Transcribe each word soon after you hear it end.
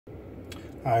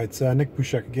It's Nick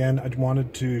Bushek again. I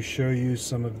wanted to show you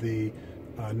some of the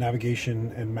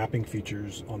navigation and mapping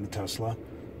features on the Tesla.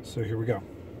 So here we go.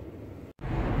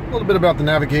 A little bit about the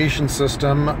navigation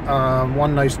system.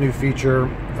 One nice new feature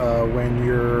when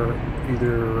you're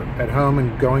either at home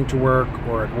and going to work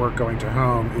or at work going to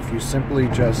home, if you simply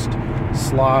just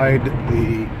slide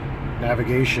the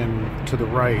navigation to the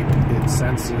right, it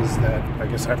senses that I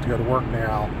guess I have to go to work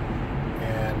now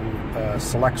and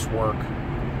selects work.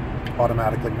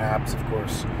 Automatically maps, of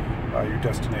course, your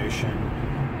destination.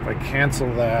 If I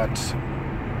cancel that,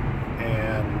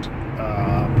 and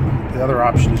the other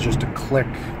option is just to click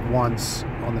once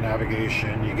on the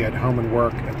navigation, you get home and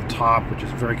work at the top, which is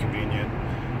very convenient,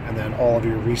 and then all of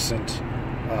your recent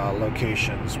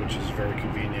locations, which is very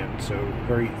convenient. So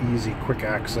very easy, quick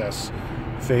access.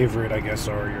 Favorite, I guess,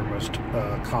 are your most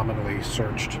commonly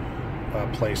searched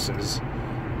places,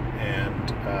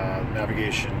 and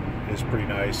navigation is pretty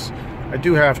nice. I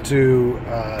do have to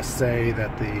say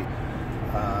that the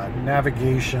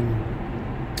navigation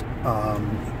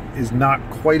is not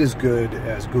quite as good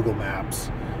as Google Maps.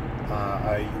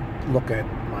 I look at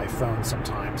my phone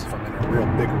sometimes if I'm in a real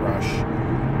big rush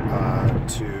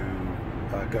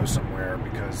to go somewhere,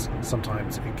 because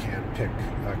sometimes it can pick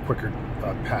a quicker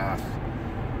path.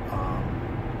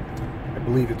 I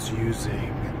believe it's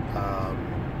using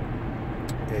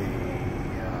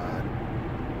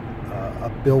a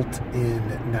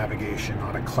built-in navigation,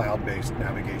 not a cloud-based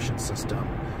navigation system,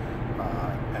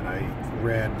 and I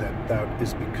read that that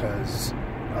is because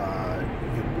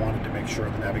it wanted to make sure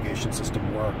the navigation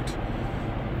system worked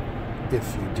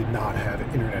if you did not have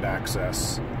internet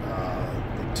access.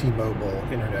 The T-Mobile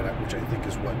internet, which I think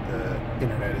is what the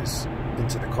internet is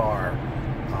into the car,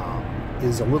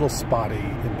 is a little spotty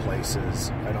in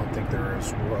places. I don't think there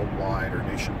is worldwide or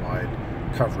nationwide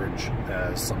coverage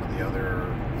as some of the other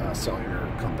cellular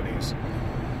companies.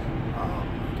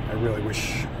 I really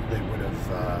wish they would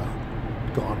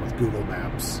have gone with Google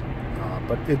Maps,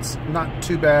 but it's not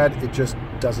too bad. It just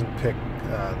doesn't pick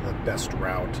the best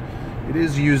route. It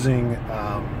is using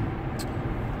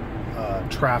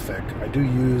traffic. I do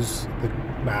use the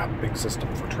mapping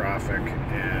system for traffic,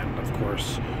 and of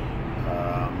course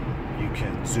you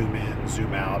can zoom in,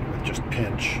 zoom out with just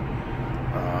pinch.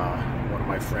 One of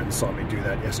my friends saw me do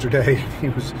that yesterday. He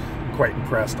was quite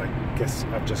impressed. I guess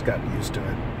I've just gotten used to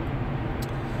it.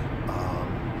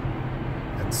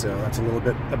 And so that's a little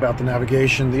bit about the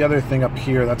navigation. The other thing up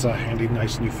here, that's a handy,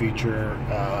 nice new feature.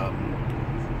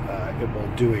 It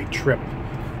will do a trip.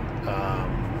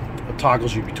 It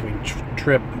toggles you between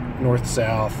trip,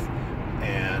 north-south,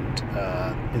 and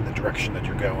in the direction that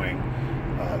you're going.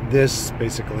 This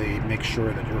basically makes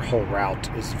sure that your whole route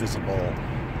is visible,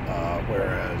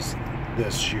 whereas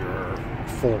this, your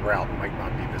full route might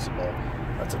not be visible.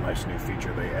 That's a nice new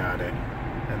feature they added.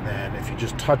 And then if you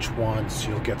just touch once,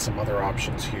 you'll get some other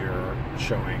options here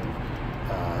showing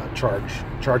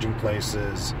charging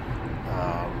places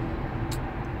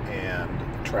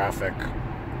and traffic,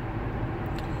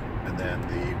 and then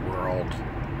the world,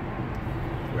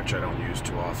 which I don't use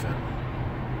too often.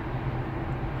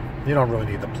 You don't really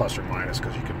need the plus or minus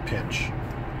because you can pinch.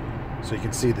 So you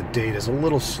can see the data is a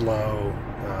little slow.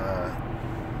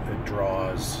 It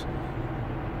draws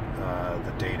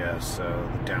the data, so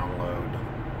the download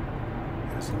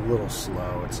is a little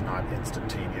slow. It's not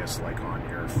instantaneous like on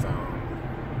your phone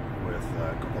with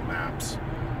Google Maps,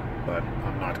 but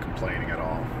I'm not complaining at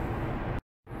all.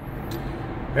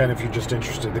 And if you're just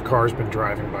interested, the car's been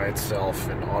driving by itself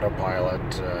in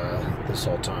autopilot this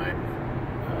whole time.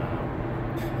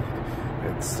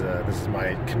 This is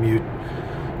my commute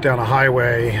down a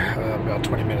highway, about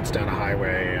 20 minutes down a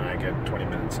highway, and I get 20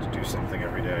 minutes to do something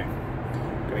every day.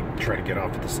 I'm going to try to get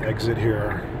off at this exit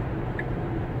here.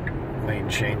 Lane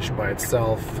changed by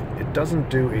itself. It doesn't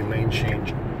do a lane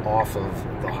change off of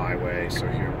the highway, so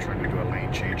here I'm trying to do a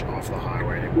lane change off the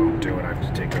highway. It won't do it. I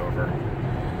have to take over.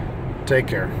 Take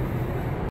care.